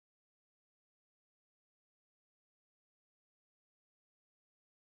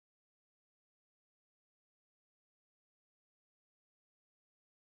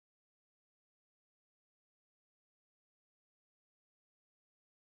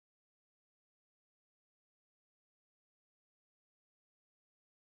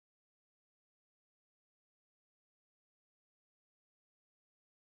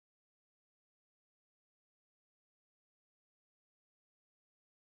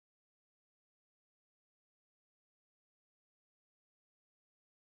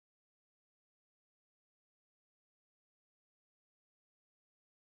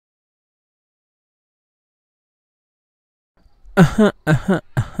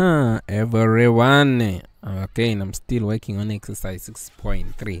Everyone. Again, I'm still working on exercise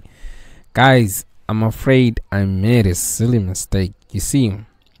 6.3. Guys, I'm afraid I made a silly mistake. You see,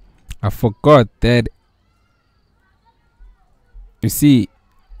 I forgot that. You see,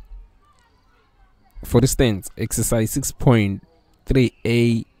 for instance, exercise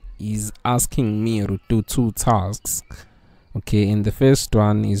 6.3a is asking me to do two tasks. Okay, and the first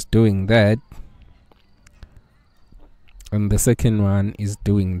one is doing that, and the second one is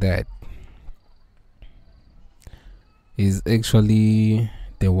doing that. Is actually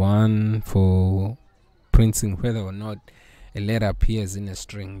the one for printing whether or not a letter appears in a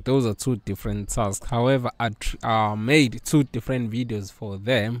string. Those are two different tasks. However, I made two different videos for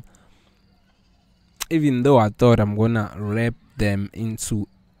them, even though I thought I'm gonna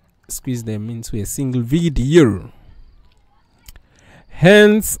squeeze them into a single video.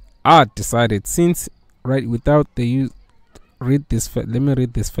 Hence, I decided, since without the use, let me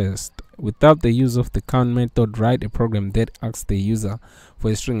read this first. Without the use of the count method, write a program that asks the user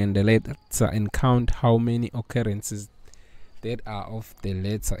for a string and the letter and count how many occurrences that are of the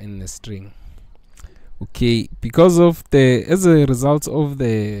letter in the string. Okay, because of as a result of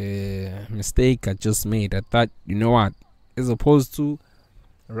the mistake I just made, I thought, you know what, as opposed to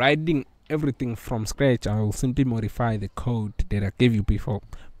writing everything from scratch, I will simply modify the code that I gave you before.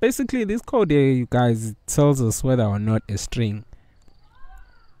 Basically, this code here, you guys, tells us whether or not a string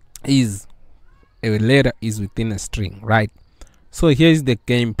is a letter is within a string, right? So here's the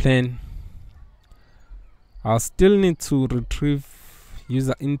game plan. I'll still need to retrieve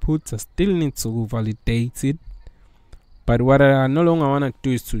user inputs. I still need to validate it, but what I no longer want to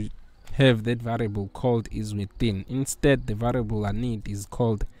do is to have that variable called is within. Instead, the variable I need is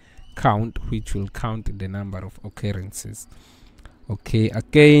called count, which will count the number of occurrences. Okay,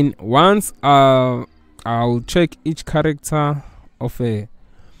 again, once I'll check each character of a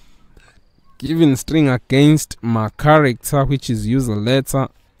given string against my character, which is user letter.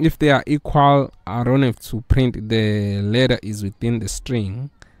 If they are equal, I don't have to print the letter is within the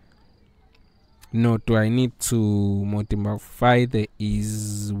string. Nor do I need to modify the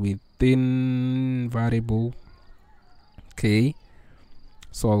is within variable. Okay,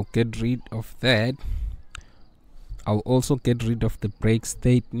 so I'll get rid of that. I'll also get rid of the break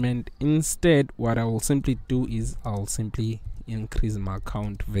statement. Instead, what I will simply do is I'll simply increase my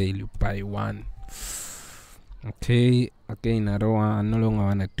count value by 1. Okay, again, I no longer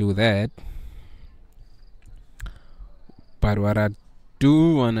want to do that, but what I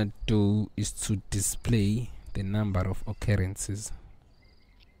do want to do is to display the number of occurrences.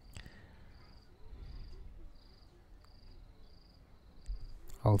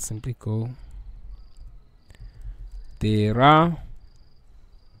 I'll simply go there are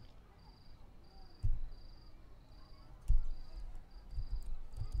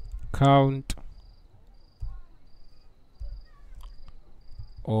count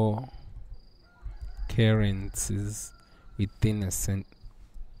or occurrences within a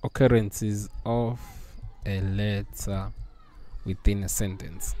occurrences of a letter within a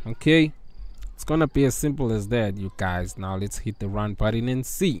sentence. Okay, it's gonna be as simple as that, you guys. Now let's hit the run button and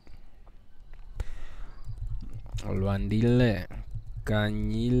see. Olwandile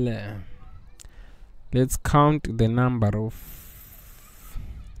Kanyile. Let's count the number of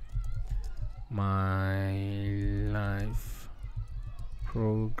my life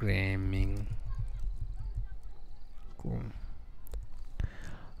programming. Cool.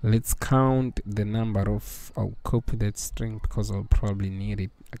 Let's count the number of, I'll copy that string because I'll probably need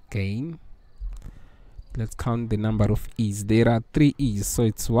it again. Let's count the number of e's. There are 3 e's, so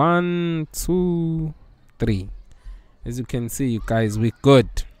it's 1, 2, 3. As you can see, you guys, we're good.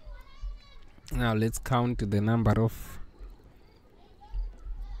 Now let's count the number of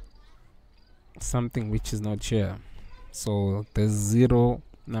something which is not here. So there's 0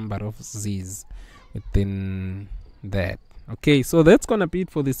 number of z's within that. Okay, so that's gonna be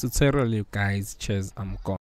it for this tutorial, you guys. Cheers, I'm gone.